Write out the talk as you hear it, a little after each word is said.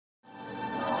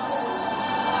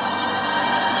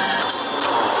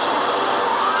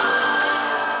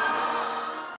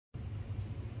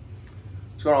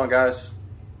What's going on, guys?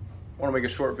 I want to make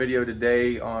a short video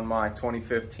today on my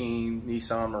 2015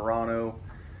 Nissan Murano.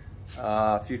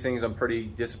 A few things I'm pretty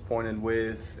disappointed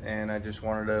with, and I just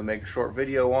wanted to make a short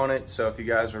video on it. So if you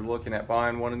guys are looking at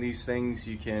buying one of these things,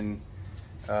 you can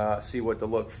see what to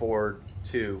look forward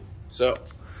to. So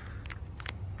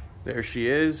there she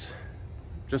is.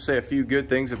 Just say a few good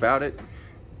things about it.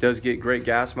 It does get great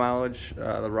gas mileage.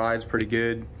 The ride's pretty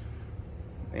good,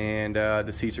 and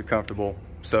the seats are comfortable.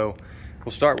 So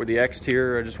we'll start with the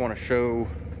exterior. I just want to show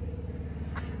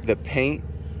the paint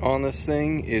on this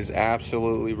thing is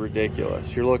absolutely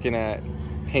ridiculous. You're looking at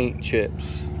paint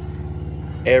chips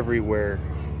everywhere.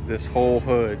 This whole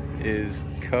hood is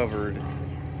covered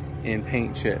in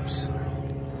paint chips.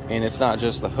 And it's not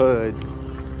just the hood,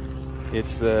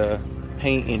 it's the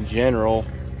paint in general.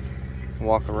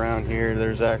 Walk around here,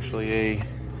 there's actually a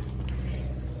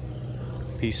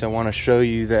piece I want to show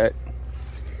you that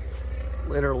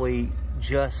literally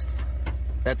just,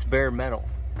 that's bare metal,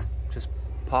 just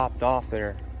popped off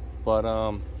there. But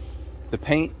the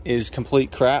paint is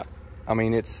complete crap. I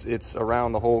mean, it's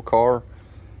around the whole car,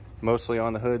 mostly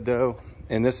on the hood though.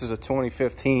 And this is a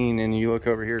 2015, and you look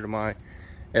over here to my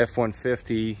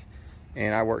F-150,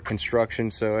 and I work construction,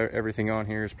 so everything on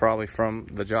here is probably from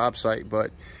the job site,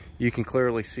 but you can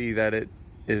clearly see that it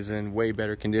is in way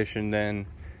better condition than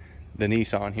the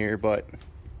Nissan here. But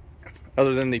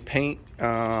other than the paint,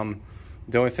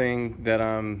 the only thing that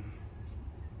I'm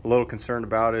a little concerned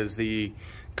about is the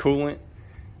coolant.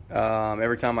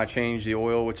 Every time I change the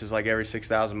oil, which is like every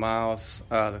 6,000 miles,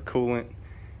 the coolant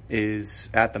is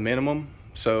at the minimum.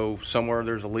 So somewhere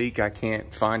there's a leak, I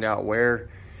can't find out where.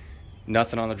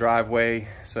 Nothing on the driveway,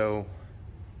 so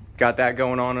got that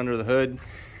going on under the hood.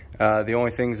 The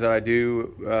only things that I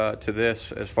do to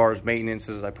this as far as maintenance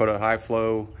is I put a high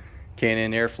flow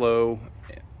Can-In airflow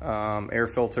air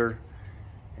filter,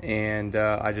 and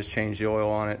I just change the oil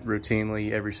on it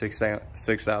routinely every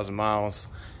 6,000 miles.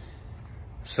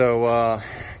 So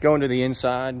going to the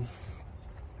inside,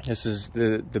 this is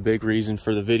the big reason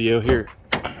for the video here,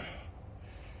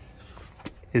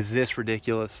 is this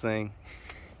ridiculous thing.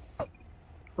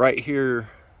 Right here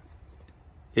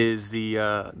is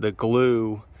the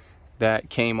glue that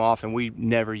came off, and we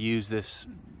never use this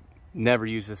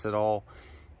at all.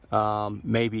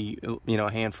 Maybe, you know,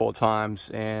 a handful of times,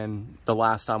 and the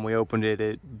last time we opened it,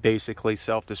 it basically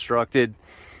self-destructed,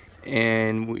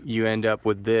 and you end up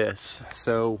with this.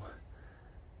 So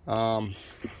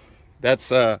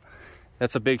that's a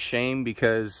big shame,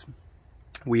 because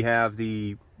we have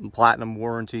the platinum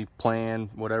warranty plan,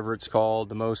 whatever it's called,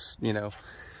 the most, you know,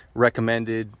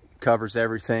 recommended, covers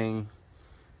everything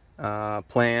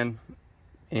plan,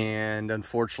 and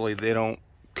unfortunately they don't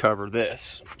cover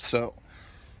this. So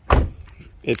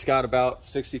it's got about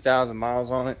 60,000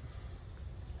 miles on it,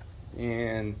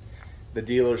 and the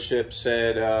dealership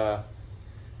said that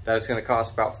it's going to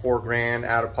cost about $4 grand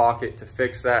out of pocket to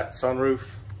fix that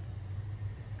sunroof.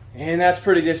 And that's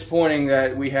pretty disappointing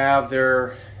that we have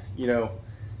their, you know,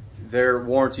 their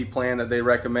warranty plan that they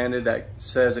recommended that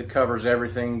says it covers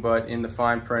everything, but in the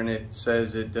fine print it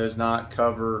says it does not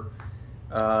cover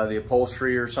the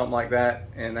upholstery or something like that,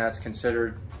 and that's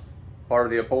considered part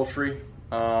of the upholstery.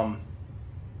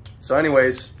 So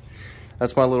anyways,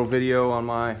 that's my little video on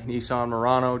my Nissan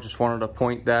Murano. Just wanted to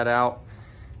point that out,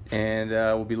 and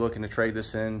we'll be looking to trade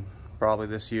this in probably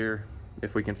this year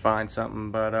if we can find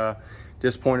something. But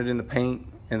disappointed in the paint,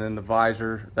 and then the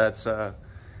visor, that's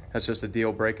just a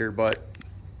deal breaker. But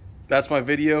that's my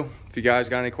video. If you guys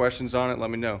got any questions on it,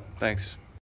 let me know. Thanks.